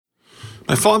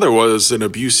My father was an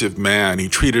abusive man. He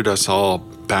treated us all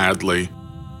badly.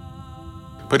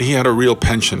 But he had a real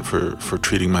penchant for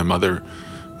treating my mother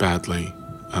badly.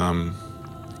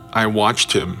 I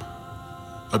watched him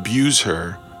abuse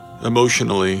her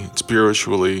emotionally,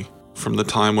 spiritually, from the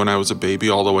time when I was a baby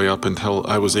all the way up until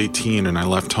I was 18 and I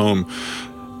left home.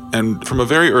 And from a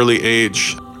very early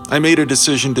age, I made a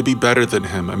decision to be better than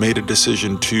him. I made a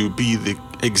decision to be the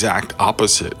exact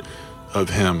opposite of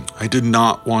him. I did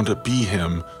not want to be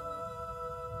him.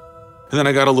 And then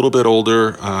I got a little bit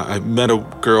older. I met a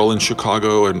girl in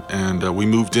Chicago and we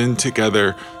moved in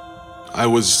together. I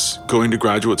was going to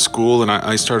graduate school and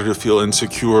I started to feel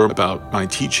insecure about my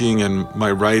teaching and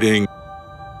my writing.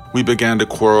 We began to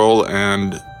quarrel,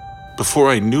 and before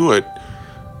I knew it,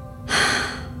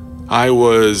 I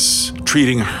was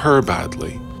treating her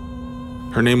badly.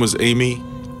 Her name was Amy.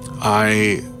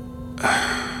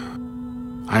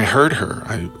 I hurt her.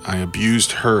 I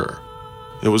abused her.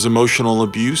 It was emotional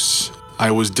abuse.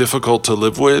 I was difficult to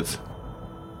live with.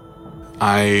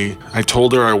 I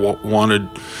told her I wanted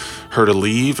her to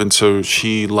leave, and so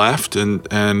she left,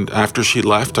 and after she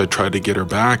left, I tried to get her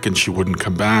back, and she wouldn't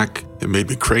come back. It made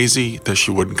me crazy that she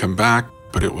wouldn't come back,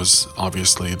 but it was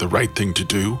obviously the right thing to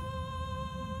do.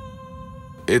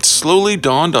 It slowly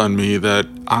dawned on me that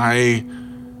I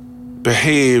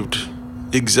behaved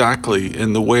exactly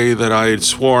in the way that I had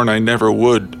sworn I never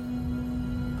would.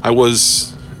 I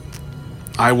was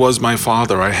my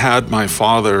father. I had my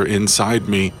father inside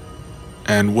me,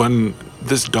 and when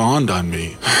this dawned on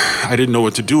me, I didn't know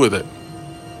what to do with it.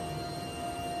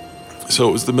 So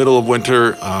it was the middle of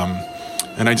winter,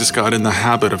 and I just got in the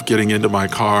habit of getting into my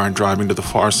car and driving to the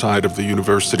far side of the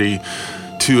university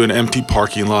to an empty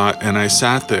parking lot, and I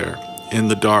sat there in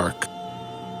the dark,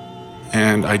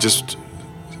 and I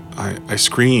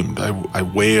screamed. I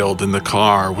wailed in the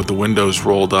car with the windows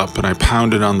rolled up, and I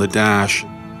pounded on the dash,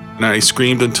 and I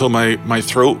screamed until my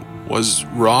throat was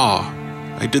raw.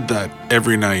 I did that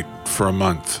every night for a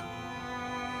month.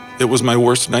 It was my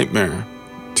worst nightmare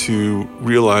to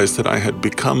realize that I had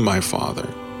become my father,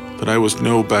 that I was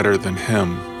no better than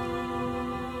him.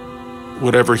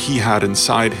 Whatever he had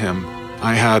inside him,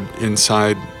 I had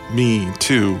inside me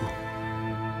too.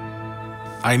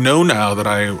 I know now that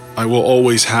I will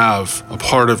always have a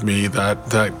part of me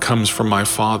that comes from my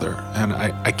father, and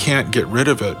I can't get rid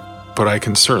of it, but I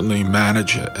can certainly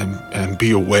manage it and be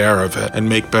aware of it and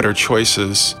make better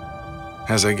choices.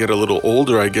 As I get a little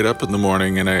older, I get up in the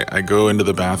morning and I go into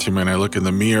the bathroom and I look in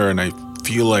the mirror, and I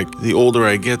feel like the older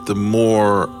I get, the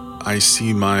more I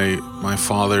see my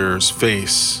father's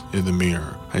face in the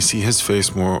mirror. I see his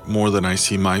face more than I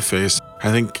see my face.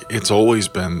 I think it's always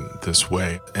been this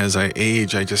way. As I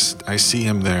age, I see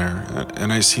him there,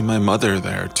 and I see my mother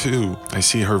there too. I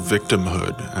see her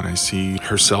victimhood, and I see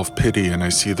her self-pity, and I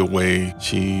see the way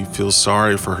she feels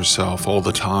sorry for herself all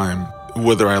the time.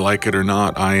 Whether I like it or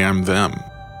not, I am them.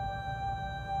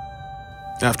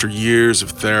 After years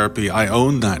of therapy, I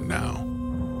own that now.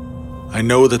 I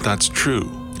know that that's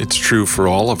true. It's true for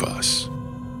all of us.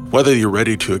 Whether you're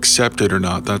ready to accept it or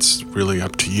not, that's really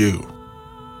up to you.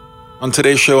 On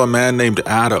today's show, a man named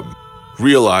Adam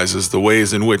realizes the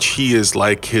ways in which he is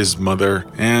like his mother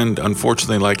and,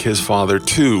 unfortunately, like his father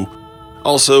too.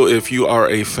 Also, if you are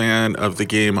a fan of the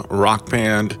game Rock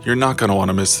Band, you're not going to want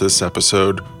to miss this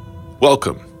episode.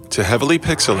 Welcome to Heavily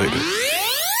Pixelated.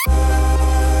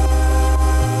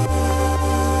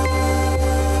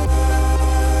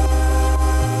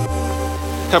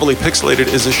 Heavily Pixelated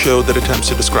is a show that attempts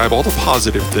to describe all the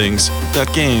positive things that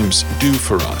games do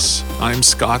for us. I'm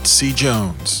Scott C.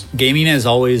 Jones. Gaming has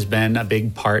always been a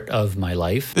big part of my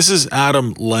life. This is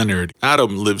Adam Leonard.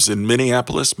 Adam lives in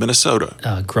Minneapolis,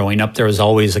 Minnesota. Growing up, there was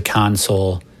always a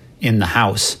console in the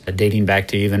house. Dating back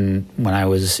to even when I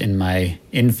was in my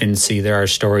infancy, there are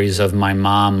stories of my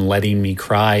mom letting me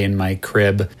cry in my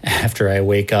crib after I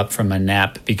wake up from a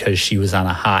nap because she was on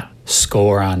a hot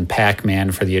score on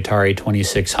Pac-Man for the Atari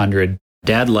 2600.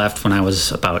 Dad left when I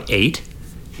was about 8,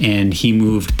 and he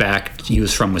moved back. He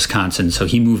was from Wisconsin, so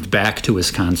he moved back to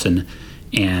Wisconsin,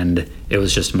 and it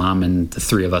was just Mom and the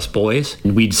three of us boys.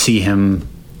 And we'd see him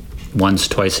once,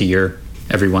 twice a year,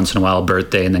 every once in a while,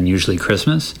 birthday, and then usually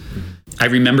Christmas. I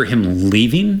remember him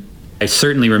leaving. I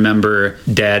certainly remember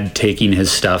Dad taking his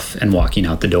stuff and walking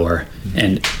out the door,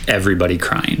 and everybody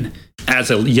crying.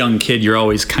 As a young kid, you're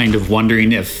always kind of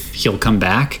wondering if he'll come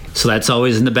back. So that's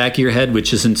always in the back of your head,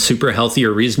 which isn't super healthy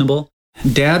or reasonable.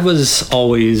 Dad was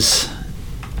always,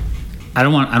 I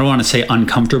don't want to say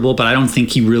uncomfortable, but I don't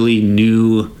think he really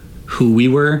knew who we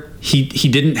were. He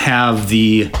didn't have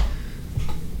the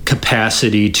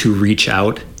capacity to reach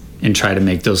out and try to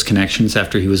make those connections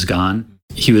after he was gone.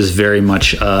 He was very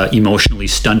much an emotionally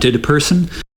stunted person.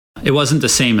 It wasn't the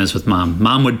same as with Mom.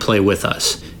 Mom would play with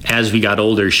us. As we got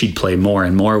older, she'd play more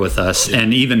and more with us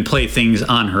and even play things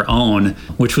on her own,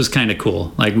 which was kind of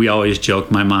cool. Like, we always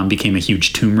joke my mom became a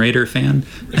huge Tomb Raider fan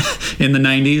in the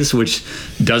 90s, which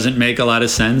doesn't make a lot of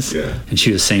sense. Yeah. And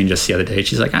she was saying just the other day,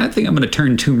 she's like, I think I'm going to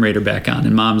turn Tomb Raider back on.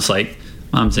 And Mom's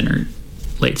in her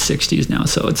late 60s now,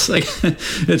 so it's like,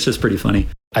 it's just pretty funny.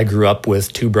 I grew up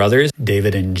with two brothers,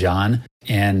 David and John,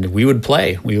 and we would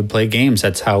play games.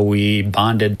 That's how we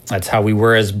bonded. That's how we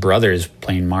were as brothers,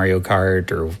 playing Mario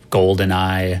Kart or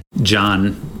GoldenEye.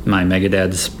 John, my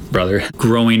Megadad's brother,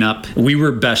 growing up, we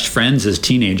were best friends as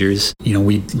teenagers. You know,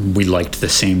 we liked the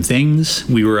same things.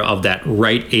 We were of that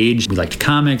right age. We liked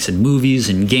comics and movies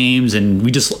and games, and we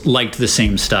just liked the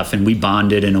same stuff, and we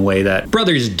bonded in a way that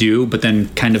brothers do, but then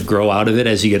kind of grow out of it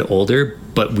as you get older.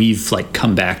 But we've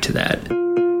come back to that.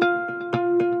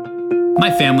 My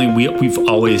family, we've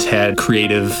always had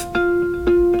creative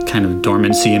kind of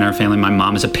dormancy in our family. My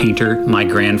mom is a painter. My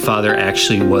grandfather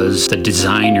actually was the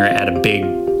designer at a big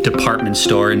department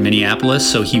store in Minneapolis,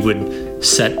 so he would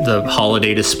set the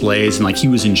holiday displays, and he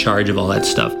was in charge of all that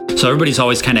stuff. So everybody's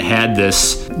always kind of had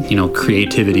this,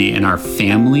 creativity in our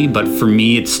family, but for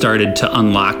me it started to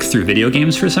unlock through video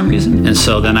games for some reason. And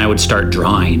so then I would start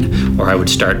drawing, or I would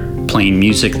start playing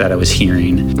music that I was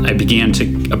hearing. I began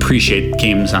to appreciate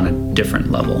games on a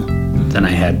different level than I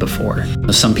had before.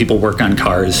 Some people work on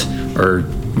cars or,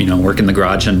 work in the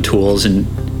garage on tools, and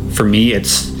for me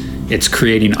it's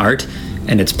creating art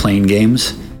and it's playing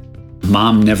games.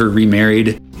 Mom never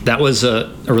remarried. That was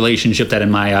a relationship that in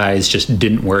my eyes just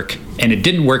didn't work. And it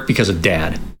didn't work because of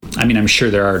Dad. I mean, I'm sure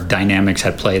there are dynamics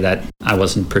at play that I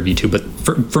wasn't privy to, but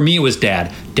for me it was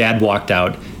Dad. Dad walked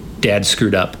out. Dad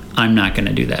screwed up. I'm not going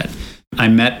to do that. I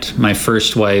met my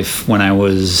first wife when I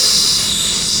was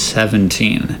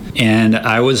 17, and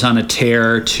I was on a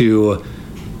tear to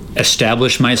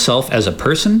establish myself as a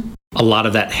person. A lot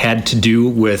of that had to do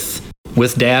with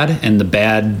Dad and the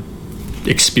bad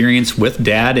experience with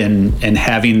Dad and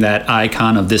having that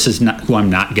icon of this is not who I'm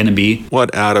not going to be.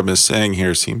 What Adam is saying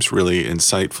here seems really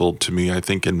insightful to me. I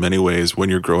think in many ways when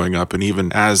you're growing up and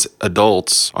even as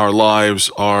adults, our lives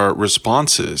are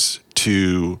responses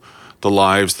to the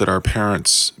lives that our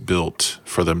parents built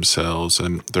for themselves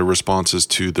and their responses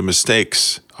to the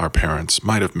mistakes our parents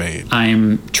might have made.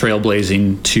 I'm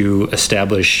trailblazing to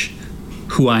establish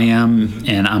who I am,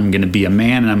 and I'm going to be a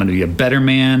man, and I'm going to be a better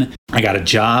man. I got a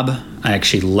job. I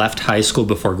actually left high school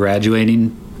before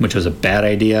graduating, which was a bad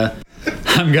idea.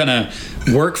 I'm going to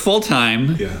work full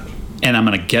time, and I'm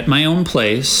going to get my own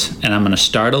place, and I'm going to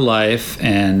start a life,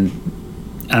 and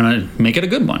I'm going to make it a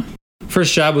good one.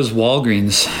 First job was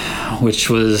Walgreens, which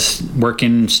was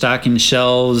working, stocking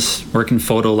shelves, working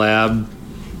photo lab.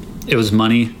 It was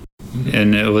money,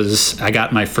 and I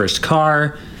got my first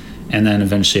car. And then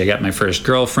eventually I got my first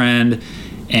girlfriend.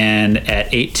 And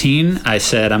at 18, I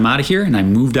said, I'm out of here. And I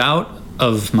moved out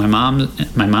of my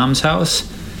mom's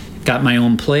house, got my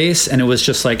own place. And it was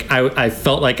just I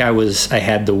felt like I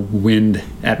had the wind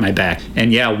at my back.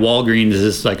 And yeah, Walgreens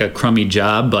is a crummy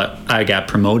job, but I got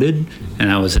promoted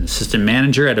and I was an assistant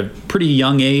manager at a pretty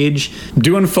young age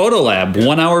doing photo lab,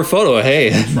 1 hour photo.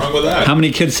 Hey, what's wrong with that? How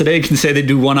many kids today can say they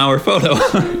do 1 hour photo?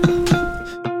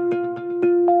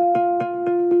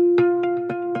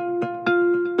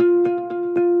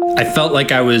 I felt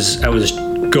like I was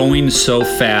going so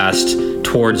fast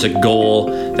towards a goal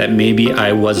that maybe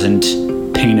I wasn't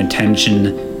paying attention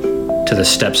to the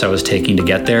steps I was taking to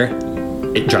get there.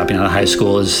 Dropping out of high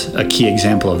school is a key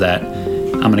example of that.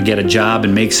 I'm going to get a job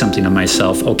and make something of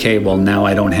myself. Okay, well now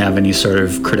I don't have any sort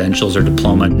of credentials or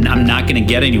diploma. I'm not going to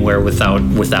get anywhere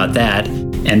without that.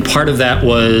 And part of that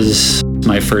was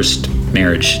my first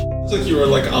marriage. It's like you were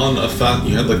on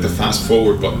you had the fast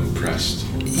forward button pressed.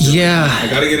 Yeah. I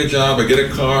got to get a job, I get a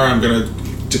car, I'm going to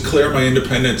declare my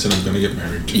independence, and I'm going to get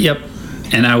married. Yep.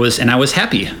 And I was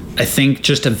happy. I think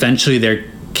just eventually there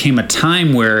came a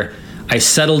time where I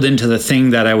settled into the thing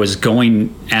that I was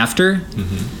going after.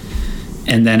 Mm-hmm.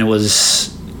 And then it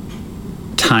was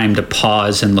time to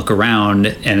pause and look around,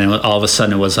 and then all of a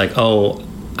sudden it was oh,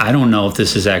 I don't know if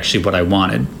this is actually what I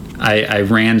wanted. I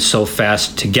ran so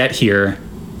fast to get here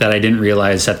that I didn't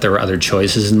realize that there were other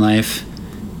choices in life.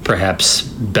 Perhaps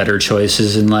better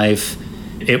choices in life.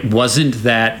 It wasn't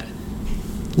that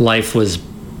life was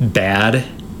bad.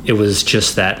 It was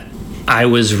just that I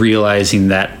was realizing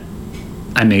that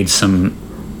I made some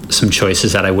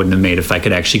choices that I wouldn't have made if I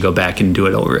could actually go back and do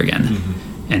it over again.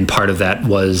 Mm-hmm. And part of that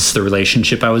was the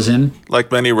relationship I was in.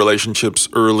 Like many relationships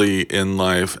early in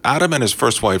life, Adam and his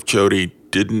first wife, Jody,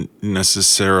 didn't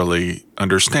necessarily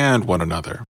understand one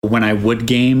another. When I would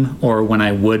game or when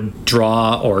I would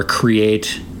draw or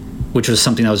create, which was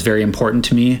something that was very important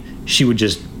to me, she would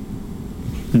just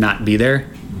not be there.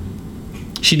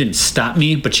 She didn't stop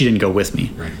me, but she didn't go with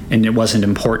me. Right. And it wasn't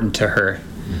important to her.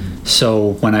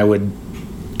 So when I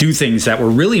would do things that were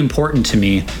really important to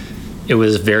me, it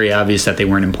was very obvious that they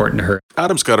weren't important to her.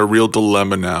 Adam's got a real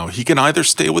dilemma now. He can either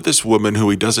stay with this woman who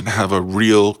he doesn't have a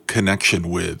real connection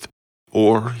with,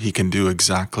 or he can do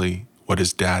exactly what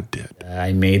his dad did.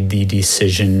 I made the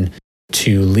decision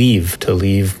to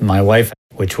leave my wife,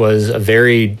 which was a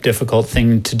very difficult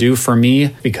thing to do for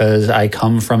me because I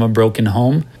come from a broken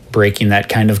home. Breaking that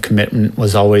kind of commitment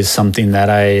was always something that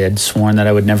I had sworn that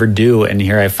I would never do, and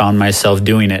here I found myself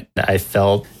doing it. I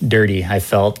felt dirty. I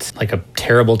felt like a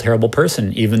terrible, terrible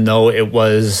person, even though it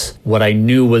was what I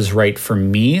knew was right for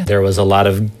me. There was a lot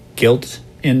of guilt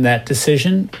in that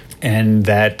decision, and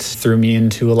that threw me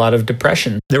into a lot of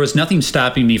depression. There was nothing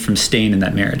stopping me from staying in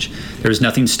that marriage. There was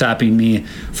nothing stopping me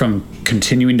from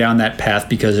continuing down that path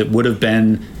because it would have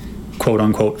been, quote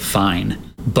unquote, fine.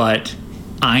 But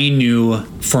I knew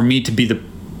for me to be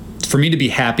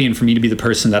happy and for me to be the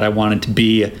person that I wanted to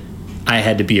be, I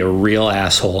had to be a real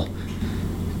asshole.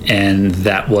 And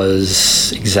that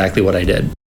was exactly what I did.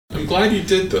 I'm glad you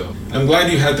did, though. I'm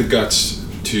glad you had the guts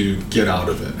to get out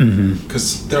of it.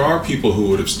 Because there are people who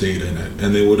would have stayed in it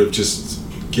and they would have just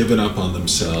given up on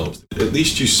themselves. At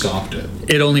least you stopped it.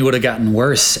 It only would have gotten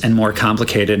worse and more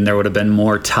complicated, and there would have been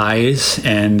more ties,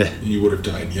 and you would have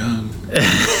died young.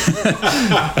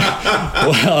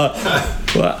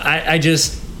 I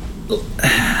just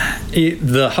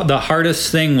the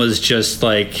hardest thing was just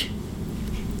like,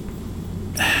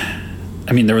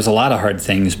 I mean, there was a lot of hard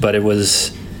things, but it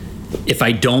was if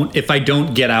I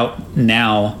don't get out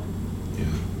now,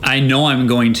 I know I'm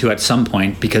going to at some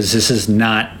point, because this is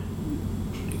not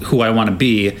who I want to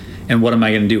be. And what am I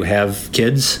going to do? Have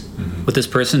kids with this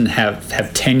person?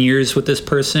 Have 10 years with this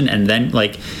person? And then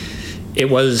like it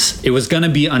was going to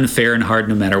be unfair and hard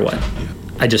no matter what.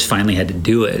 I just finally had to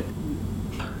do it.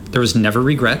 There was never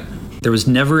regret. There was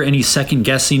never any second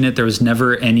guessing it. There was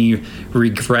never any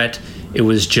regret. It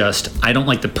was just, I don't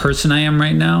like the person I am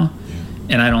right now.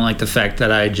 And I don't like the fact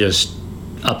that I just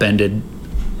upended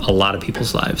a lot of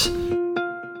people's lives.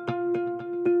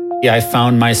 I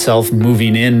found myself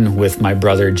moving in with my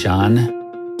brother,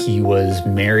 John. He was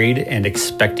married and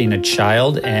expecting a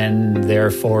child, and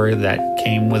therefore that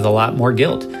came with a lot more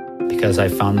guilt because I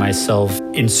found myself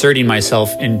inserting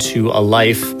myself into a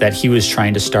life that he was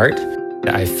trying to start.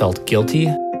 I felt guilty.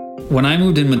 When I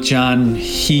moved in with John,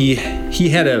 he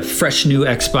had a fresh new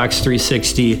Xbox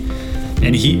 360,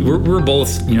 and we're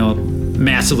both,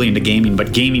 massively into gaming,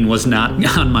 but gaming was not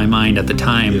on my mind at the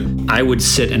time. I would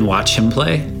sit and watch him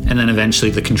play, and then eventually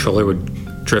the controller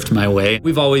would drift my way.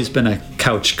 We've always been a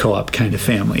couch co-op kind of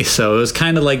family, so it was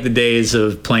kind of like the days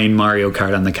of playing Mario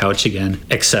Kart on the couch again,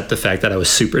 except the fact that I was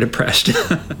super depressed.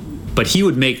 But he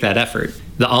would make that effort.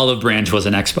 The olive branch was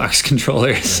an Xbox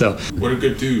controller, so. What a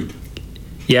good dude.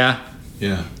 Yeah.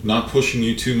 Yeah, not pushing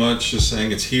you too much, just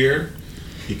saying it's here.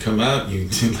 You come out, he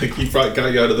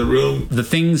got you out of the room. The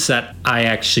things that I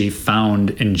actually found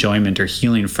enjoyment or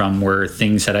healing from were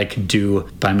things that I could do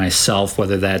by myself,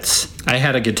 whether that's, I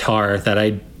had a guitar that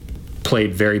I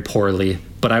played very poorly,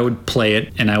 but I would play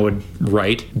it and I would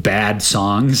write bad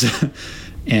songs,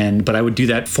 but I would do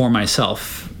that for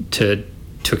myself to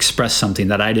express something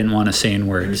that I didn't want to say in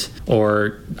words.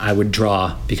 Or I would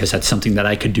draw because that's something that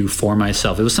I could do for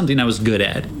myself. It was something I was good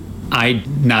at. I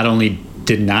not only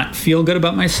did not feel good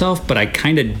about myself, but I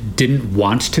kind of didn't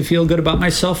want to feel good about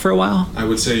myself for a while. I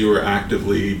would say you were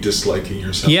actively disliking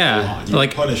yourself a lot. You were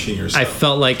punishing yourself. I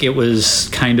felt like it was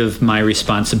kind of my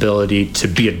responsibility to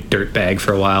be a dirtbag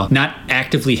for a while. Not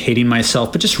actively hating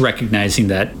myself, but just recognizing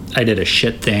that I did a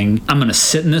shit thing. I'm going to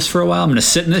sit in this for a while. I'm going to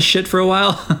sit in this shit for a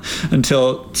while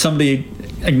until somebody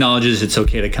acknowledges it's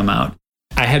okay to come out.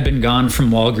 I had been gone from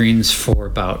Walgreens for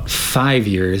about 5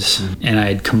 years, and I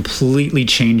had completely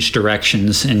changed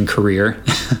directions in career.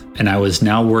 And I was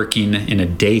now working in a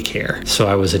daycare. So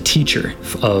I was a teacher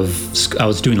I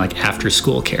was doing like after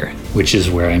school care, which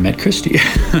is where I met Christy.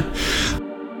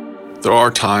 There are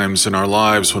times in our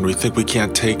lives when we think we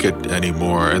can't take it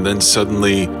anymore, and then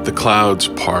suddenly the clouds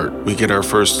part. We get our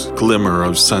first glimmer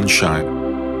of sunshine,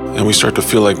 and we start to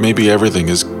feel like maybe everything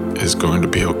is going to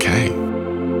be okay.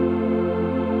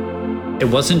 It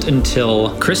wasn't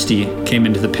until Christy came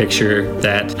into the picture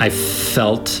that I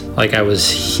felt like I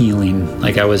was healing,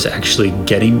 like I was actually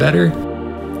getting better.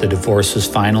 the divorce was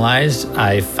finalized,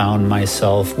 I found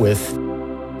myself with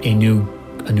a new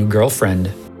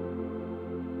girlfriend.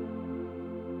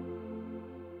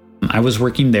 I was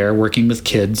working with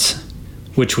kids,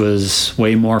 which was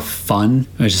way more fun.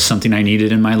 It was just something I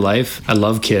needed in my life. I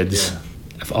love kids. Yeah.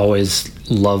 I've always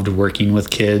loved working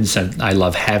with kids. I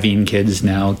love having kids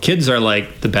now. Kids are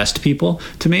like the best people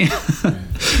to me.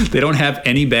 They don't have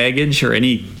any baggage or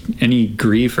any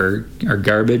grief or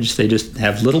garbage. They just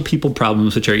have little people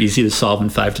problems which are easy to solve in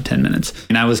 5 to 10 minutes.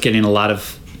 And I was getting a lot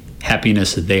of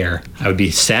happiness there. I would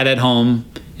be sat at home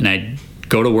and I'd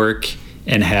go to work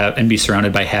and be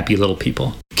surrounded by happy little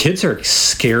people. Kids are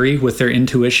scary with their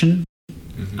intuition.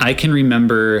 Mm-hmm. I can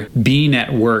remember being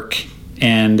at work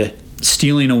and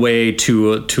stealing away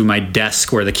to my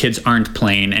desk where the kids aren't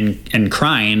playing and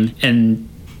crying, and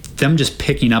them just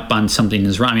picking up on something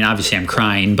is wrong. I mean, obviously I'm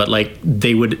crying, but like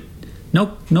they would,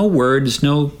 no words,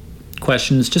 no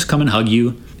questions, just come and hug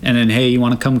you. And then, hey, you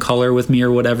want to come color with me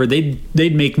or whatever?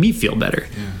 They'd make me feel better.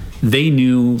 Yeah. They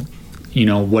knew,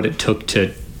 what it took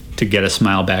to get a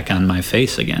smile back on my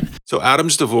face again. So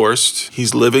Adam's divorced.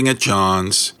 He's living at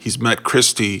John's. He's met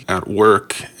Christy at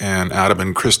work, and Adam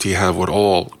and Christy have what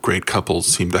all great couples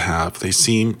seem to have. They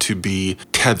seem to be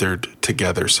tethered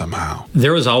together somehow.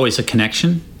 There was always a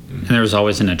connection, and there was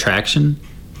always an attraction.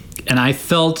 And I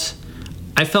felt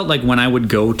like when I would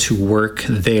go to work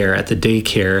there at the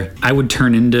daycare, I would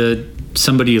turn into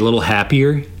somebody a little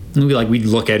happier. We'd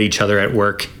look at each other at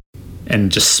work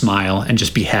and just smile and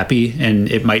just be happy. And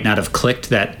it might not have clicked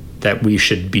that we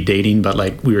should be dating, but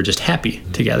like we were just happy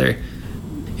together.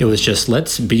 It was just,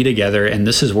 let's be together, and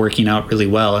this is working out really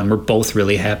well, and we're both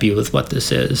really happy with what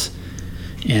this is.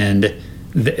 And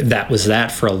that was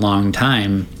that for a long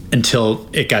time, until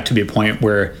it got to be a point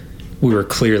where we were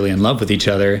clearly in love with each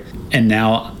other. And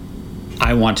now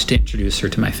I wanted to introduce her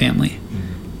to my family.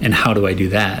 And how do I do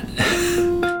that?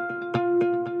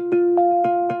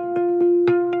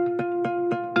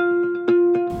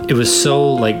 It was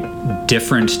so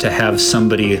different to have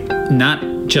somebody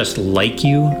not just like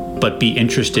you, but be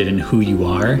interested in who you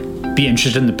are, be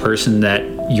interested in the person that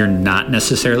you're not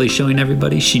necessarily showing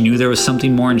everybody. She knew there was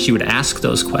something more, and she would ask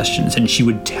those questions, and she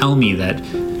would tell me that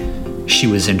she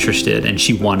was interested and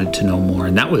she wanted to know more.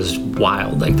 And that was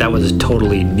wild. That was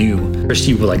totally new.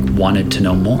 Christy wanted to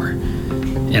know more,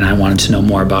 and I wanted to know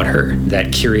more about her.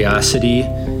 That curiosity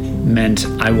meant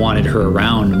I wanted her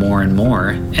around more and more,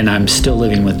 and I'm still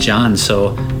living with John,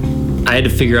 so I had to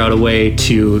figure out a way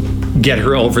to get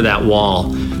her over that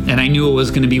wall. And I knew it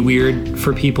was going to be weird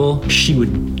for people. She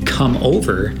would come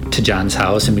over to John's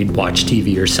house and we'd watch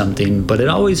TV or something, but it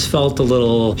always felt a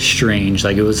little strange.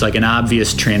 It was like an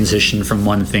obvious transition from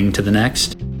one thing to the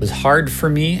next. It was hard for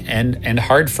me and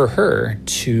hard for her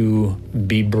to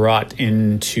be brought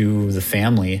into the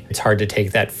family. It's hard to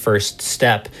take that first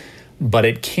step. But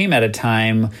it came at a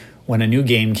time when a new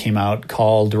game came out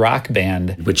called Rock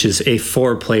Band, which is a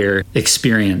 4-player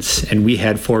experience. And we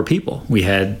had 4 people. We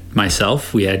had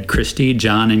myself, we had Christy,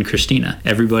 John, and Christina.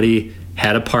 Everybody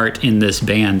had a part in this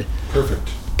band.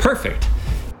 Perfect.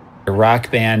 The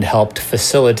Rock Band helped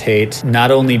facilitate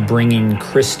not only bringing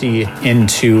Christy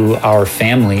into our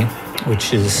family,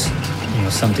 which is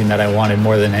something that I wanted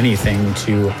more than anything,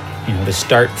 to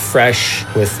start fresh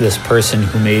with this person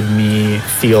who made me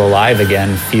feel alive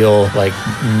again, feel like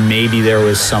maybe there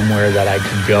was somewhere that I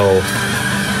could go.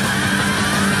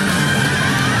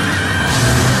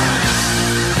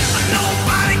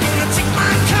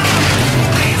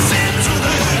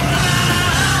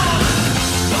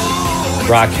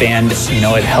 Rock Band,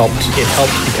 it helped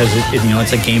because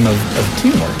it's a game of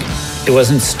teamwork. It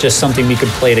wasn't just something we could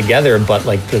play together, but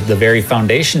the very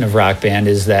foundation of Rock Band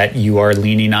is that you are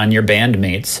leaning on your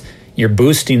bandmates. You're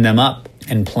boosting them up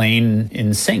and playing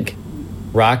in sync.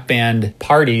 Rock Band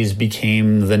parties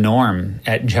became the norm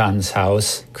at John's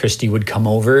house. Christy would come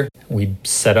over, we'd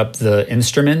set up the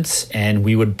instruments, and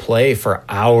we would play for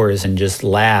hours and just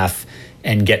laugh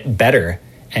and get better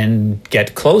and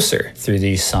get closer through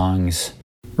these songs.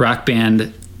 Rock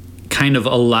Band kind of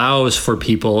allows for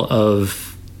people of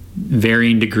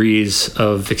varying degrees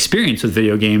of experience with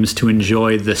video games to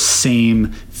enjoy the same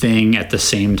thing at the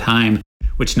same time,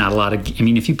 which not a lot of,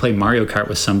 if you play Mario Kart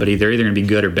with somebody, they're either going to be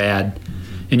good or bad.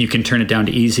 And you can turn it down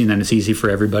to easy, and then it's easy for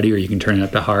everybody, or you can turn it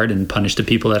up to hard and punish the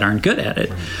people that aren't good at it.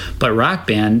 Right. But Rock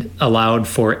Band allowed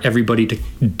for everybody to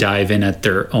dive in at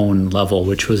their own level,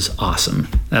 which was awesome.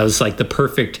 That was the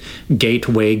perfect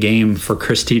gateway game for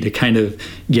Christy to kind of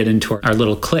get into our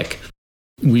little clique.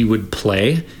 we would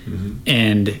play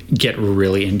and get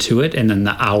really into it, and then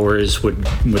the hours would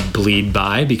bleed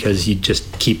by because you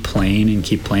just keep playing and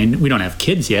keep playing. We don't have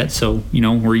kids yet, so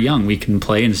we're young. We can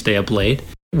play and stay up late.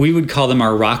 We would call them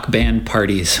our rock band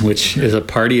parties, which is a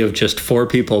party of just 4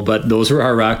 people, but those were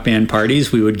our rock band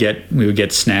parties. We would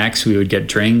get snacks, we would get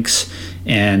drinks,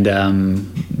 and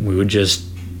we would just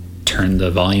turn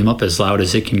the volume up as loud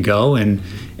as it can go, and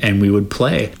we would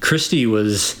play. Christy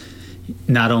was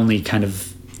not only kind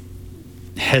of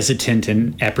hesitant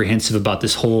and apprehensive about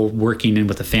this whole working in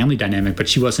with a family dynamic, but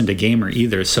she wasn't a gamer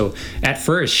either. So at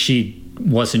first she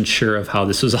wasn't sure of how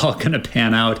this was all going to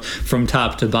pan out from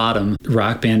top to bottom.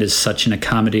 Rock Band is such an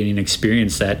accommodating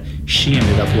experience that she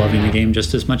ended up loving the game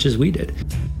just as much as we did.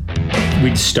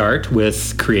 We'd start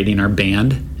with creating our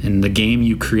band. In the game,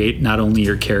 you create not only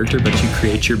your character, but you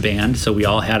create your band. So we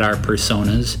all had our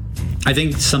personas. I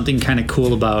think something kind of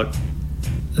cool about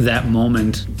that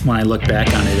moment when I look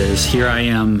back on it is here I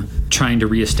am trying to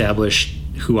reestablish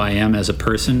who I am as a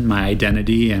person, my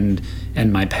identity and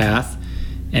my path.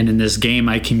 And in this game,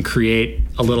 I can create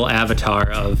a little avatar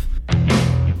of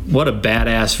what a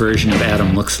badass version of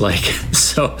Adam looks like.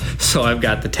 So I've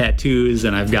got the tattoos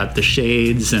and I've got the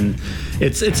shades, and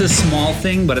it's a small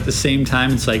thing, but at the same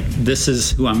time, it's like, this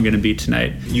is who I'm going to be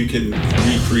tonight. You can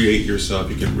recreate yourself.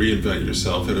 You can reinvent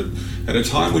yourself at a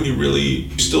time when you really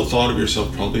still thought of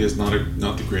yourself probably as not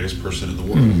the greatest person in the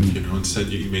world. Mm-hmm. Instead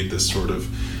you made this sort of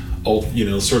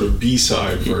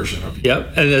B-side version of you.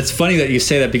 Yep, and it's funny that you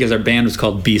say that because our band was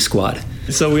called B Squad.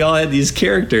 So we all had these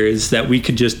characters that we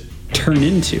could just turn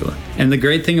into. And the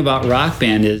great thing about Rock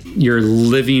Band is you're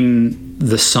living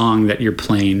the song that you're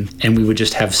playing, and we would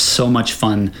just have so much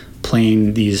fun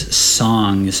playing these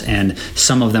songs, and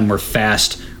some of them were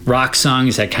fast rock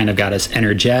songs that kind of got us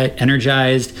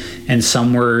energized, and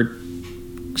some were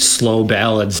slow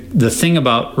ballads. The thing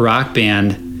about Rock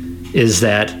Band is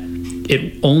that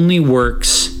it only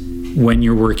works when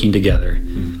you're working together.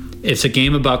 It's a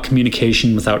game about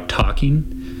communication without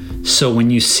talking. So when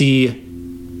you see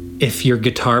if your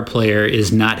guitar player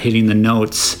is not hitting the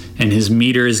notes and his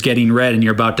meter is getting red and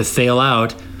you're about to fail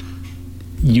out,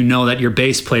 you know that your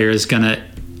bass player is going to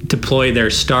deploy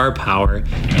their star power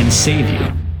and save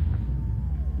you.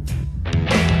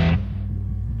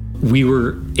 We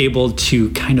were able to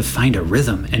kind of find a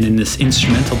rhythm, and in this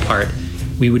instrumental part,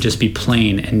 we would just be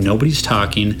playing and nobody's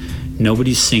talking,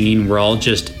 nobody's singing. We're all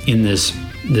just in this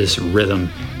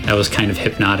rhythm that was kind of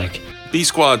hypnotic. B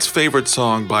Squad's favorite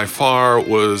song by far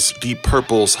was Deep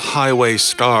Purple's Highway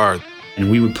Star.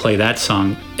 And we would play that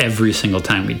song every single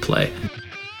time we'd play.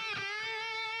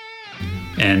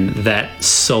 And that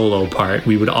solo part,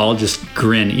 we would all just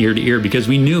grin ear to ear because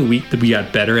we knew we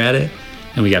got better at it.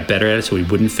 And we got better at it so we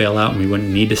wouldn't fail out and we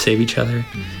wouldn't need to save each other.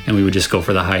 And we would just go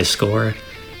for the high score.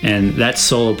 And that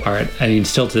solo part, I mean,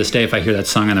 still to this day, if I hear that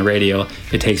song on the radio,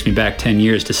 it takes me back 10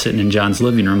 years to sitting in John's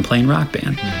living room playing Rock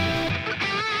Band.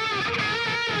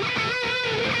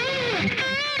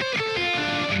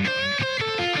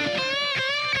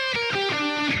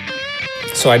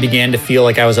 So I began to feel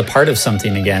like I was a part of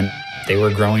something again. They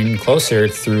were growing closer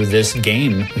through this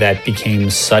game that became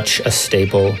such a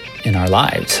staple in our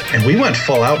lives. And we went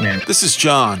full out, man. This is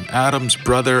John, Adam's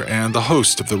brother and the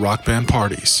host of the Rock Band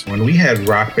Parties. When we had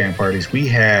Rock Band Parties, we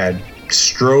had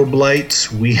strobe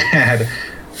lights. We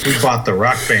bought the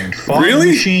Rock Band fog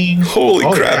machine. Holy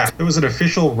crap. Yeah. There was an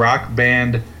official Rock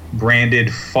Band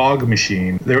branded fog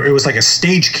machine. It was like a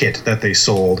stage kit that they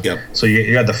sold. Yep. So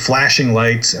you had the flashing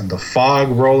lights and the fog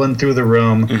rolling through the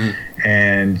room. Mm-hmm.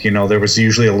 And, there was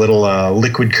usually a little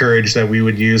liquid courage that we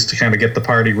would use to kind of get the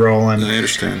party rolling. I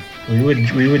understand.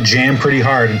 We would jam pretty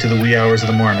hard into the wee hours of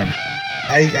the morning.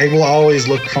 I will always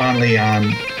look fondly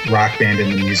on Rock Band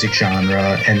in the music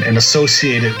genre and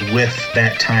associate it with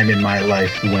that time in my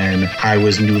life when I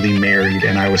was newly married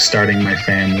and I was starting my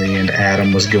family and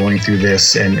Adam was going through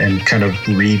this and kind of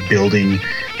rebuilding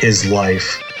his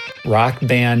life. Rock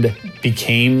Band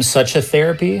became such a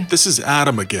therapy. This is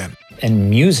Adam again.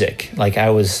 And music, like I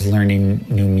was learning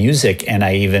new music, and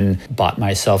I even bought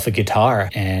myself a guitar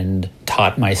and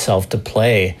taught myself to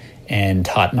play and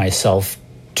taught myself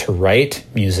to write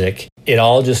music. It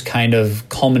all just kind of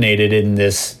culminated in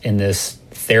this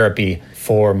therapy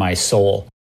for my soul.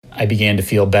 I began to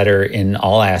feel better in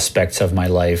all aspects of my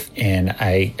life, and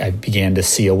I began to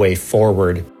see a way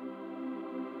forward.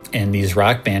 And these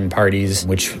Rock Band parties,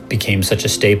 which became such a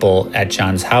staple at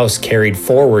John's house, carried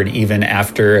forward even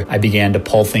after I began to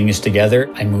pull things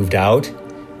together. I moved out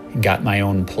and got my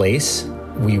own place.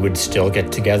 We would still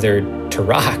get together to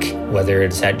rock, whether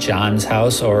it's at John's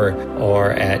house or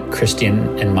at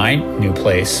Christian and my new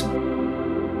place.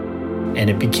 And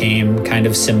it became kind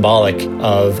of symbolic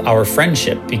of our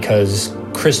friendship because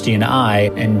Christy and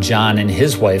I and John and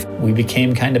his wife, we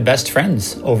became kind of best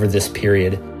friends over this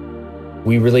period.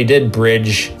 We really did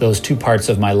bridge those two parts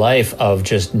of my life of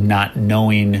just not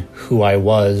knowing who I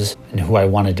was and who I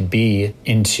wanted to be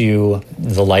into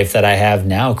the life that I have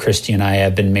now. Christy and I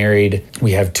have been married.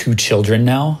 We have 2 children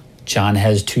now. John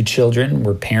has 2 children.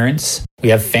 We're parents. We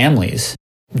have families.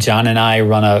 John and I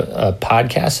run a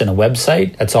podcast and a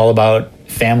website that's all about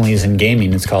families and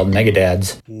gaming. It's called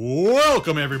Megadads.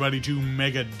 Welcome, everybody, to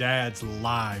Megadads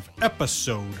Live,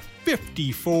 episode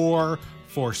 54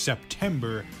 for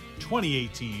September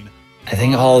 2018. I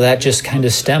think all of that just kind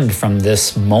of stemmed from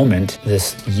this moment,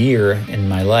 this year in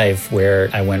my life where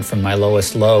I went from my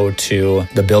lowest low to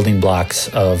the building blocks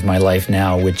of my life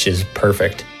now, which is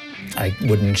perfect. I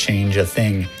wouldn't change a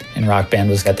thing, and Rock Band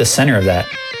was at the center of that.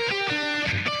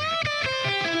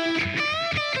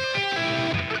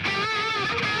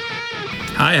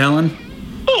 Hi, Helen.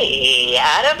 Hey,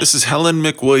 Adam. This is Helen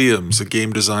McWilliams, a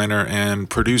game designer and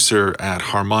producer at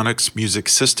Harmonix Music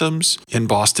Systems in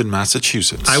Boston,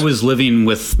 Massachusetts. I was living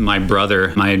with my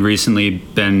brother. I had recently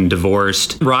been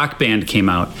divorced. Rock Band came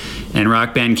out, and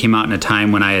Rock Band came out in a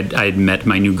time when I had met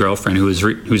my new girlfriend,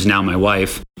 who's now my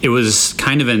wife. It was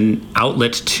kind of an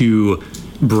outlet to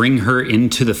bring her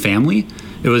into the family.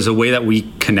 It was a way that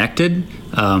we connected.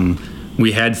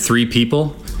 We had 3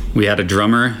 people. We had a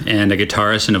drummer and a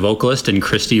guitarist and a vocalist, and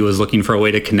Christy was looking for a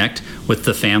way to connect with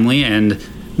the family, and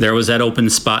there was that open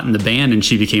spot in the band, and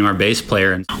she became our bass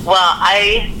player. Well,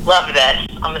 I love this.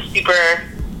 I'm super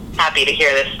happy to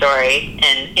hear this story,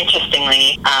 and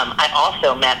interestingly, I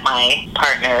also met my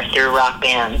partner through Rock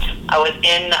Band. I was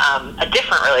in a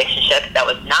different relationship that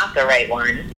was not the right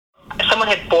one. Someone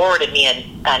had forwarded me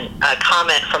a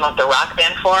comment from the Rock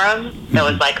Band forum that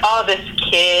was like, oh, this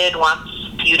kid wants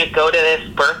you to go to this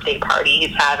birthday party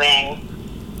he's having.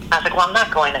 I was like, well, I'm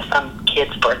not going to some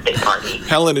kid's birthday party.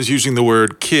 Helen is using the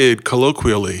word kid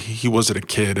colloquially. He wasn't a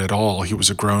kid at all. He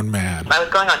was a grown man. I was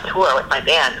going on tour with my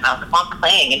band, and I was like, well, I'm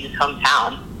playing in his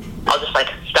hometown. I'll just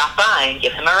stop by and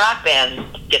give him a Rock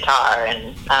Band guitar.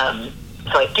 And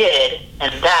so I did,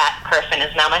 and that person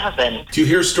is now my husband. Do you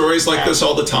hear stories like this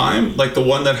all the time? Like the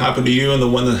one that happened to you and the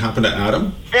one that happened to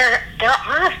Adam? There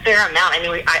are a fair amount. I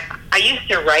mean, I used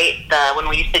to write when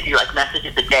we used to do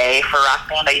messages a day for Rock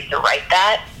Band. I used to write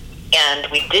that, and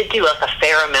we did do a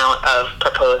fair amount of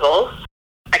proposals.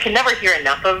 I can never hear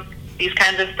enough of these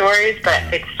kinds of stories, but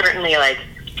it's certainly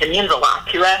it means a lot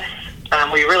to us.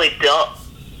 We really built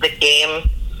the game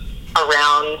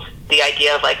around the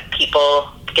idea of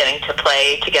people getting to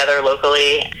play together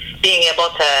locally, being able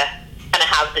to kind of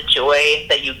have the joy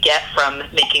that you get from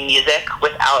making music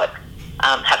without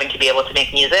having to be able to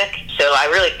make music. So I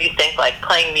really do think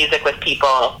playing music with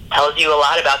people tells you a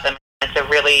lot about them. It's a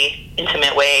really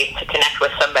intimate way to connect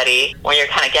with somebody when you're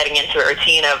kind of getting into a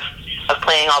routine of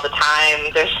playing all the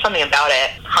time. There's something about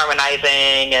it,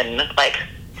 harmonizing and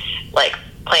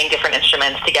playing different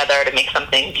instruments together to make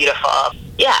something beautiful.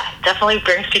 Yeah, definitely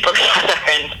brings people together,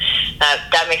 and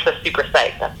that makes us super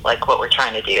psyched. That's what we're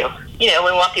trying to do. We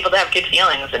want people to have good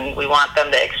feelings, and we want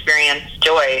them to experience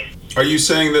joy. Are you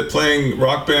saying that playing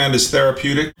Rock Band is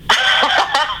therapeutic?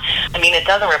 I mean, it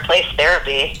doesn't replace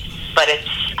therapy, but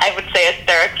I would say it's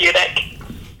therapeutic.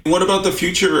 What about the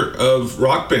future of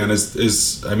Rock Band?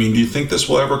 Do you think this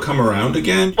will ever come around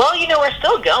again? Well, we're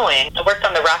still going. I worked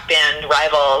on the Rock Band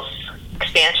Rivals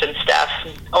expansion stuff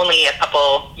only a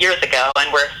couple years ago,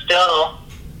 and we're still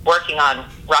working on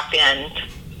Rock Band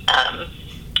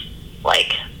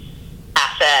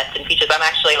assets and features. I'm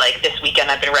actually this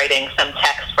weekend I've been writing some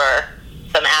text for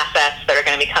some assets that are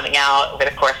going to be coming out over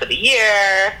the course of the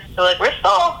year. So we're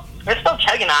still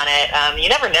chugging on it. You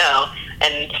never know.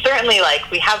 And certainly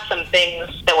we have some things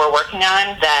that we're working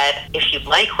on that if you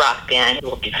like Rock Band, you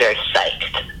will be very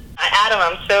psyched. Adam,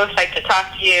 I'm so psyched to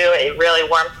talk to you. It really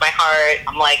warms my heart.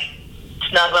 I'm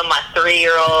snuggling my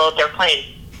 3-year-old. They're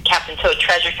playing Captain Toad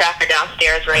Treasure Tracker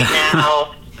downstairs right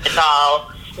now. It's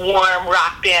all warm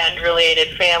Rock Band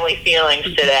related family feelings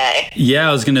today. Yeah,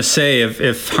 I was gonna say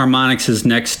if Harmonix's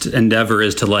next endeavor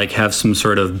is to have some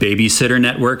sort of babysitter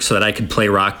network so that I could play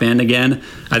Rock Band again,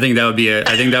 I think that would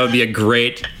be a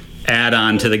great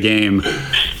add-on to the game.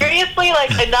 Seriously,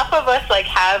 enough of us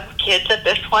have kids at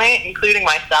this point, including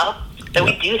myself, that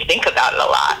we do think about it a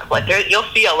lot. You'll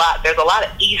see a lot. There's a lot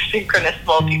of asynchronous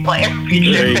multiplayer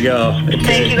features. There you go. Okay.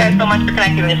 Thank you guys so much for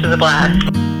connecting. This is a blast.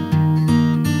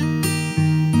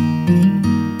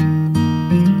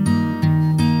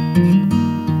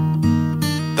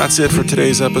 That's it for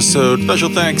today's episode. Special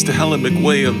thanks to Helen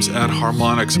McWilliams at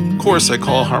Harmonix. Of course, I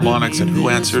call Harmonix, and who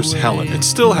answers? Helen. It's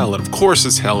still Helen. Of course,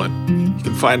 it's Helen. You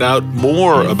can find out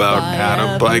more about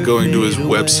Adam by going to his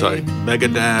website,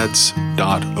 megadads.org.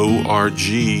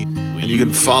 And you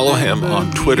can follow him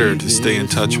on Twitter to stay in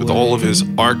touch with all of his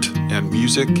art and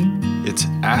music. It's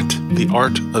at The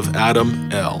Art of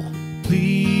Adam L.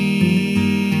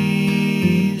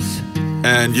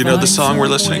 And you know the song we're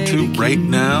listening to right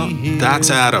now?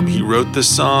 That's Adam. He wrote this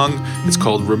song. It's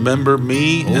called Remember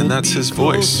Me, and that's his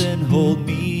voice.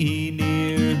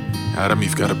 Adam,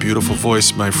 you've got a beautiful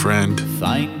voice, my friend.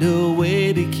 Find a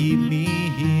way to keep me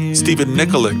here. Stephen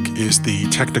Nikolic is the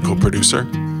technical producer.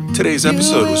 Today's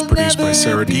episode was produced by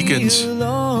Sarah Deakins.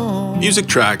 Music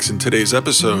tracks in today's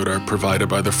episode are provided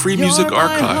by the Free Music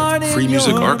Archive,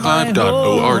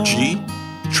 freemusicarchive.org.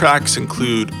 Tracks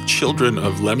include Children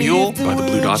of Lemuel by the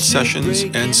Blue Dot Sessions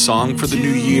and Song for the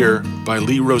New Year by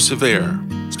Lee Rosevere.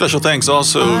 Special thanks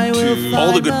also to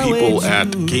all the good people at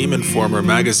Game Informer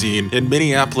magazine in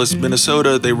Minneapolis,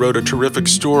 Minnesota. They wrote a terrific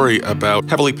story about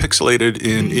Heavily Pixelated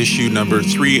in issue number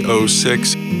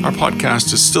 306. Our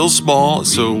podcast is still small,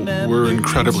 so we're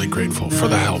incredibly grateful for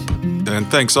the help. And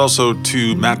thanks also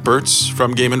to Matt Burtz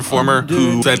from Game Informer,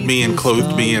 who fed me and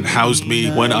clothed me and housed me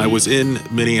when I was in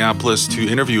Minneapolis to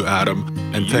interview Adam.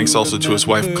 And thanks also to his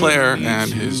wife Claire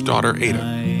and his daughter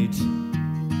Ada.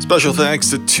 Special thanks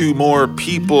to two more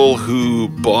people who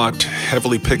bought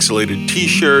Heavily Pixelated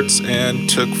t-shirts and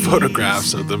took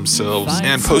photographs of themselves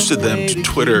and posted them to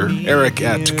Twitter. Eric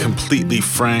at Completely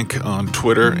Frank on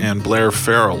Twitter and Blair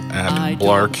Farrell at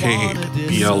Blarcade,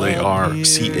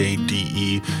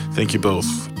 BLARCADE. Thank you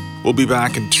both. We'll be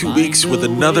back in 2 weeks with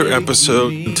another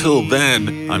episode. Until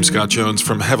then, I'm Scott Jones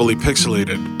from Heavily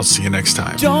Pixelated. I'll see you next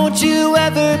time. Don't you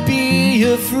ever be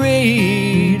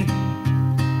afraid.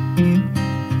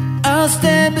 I'll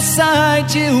stand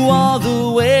beside you all the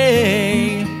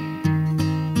way.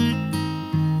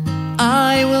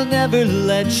 I will never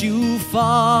let you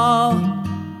fall.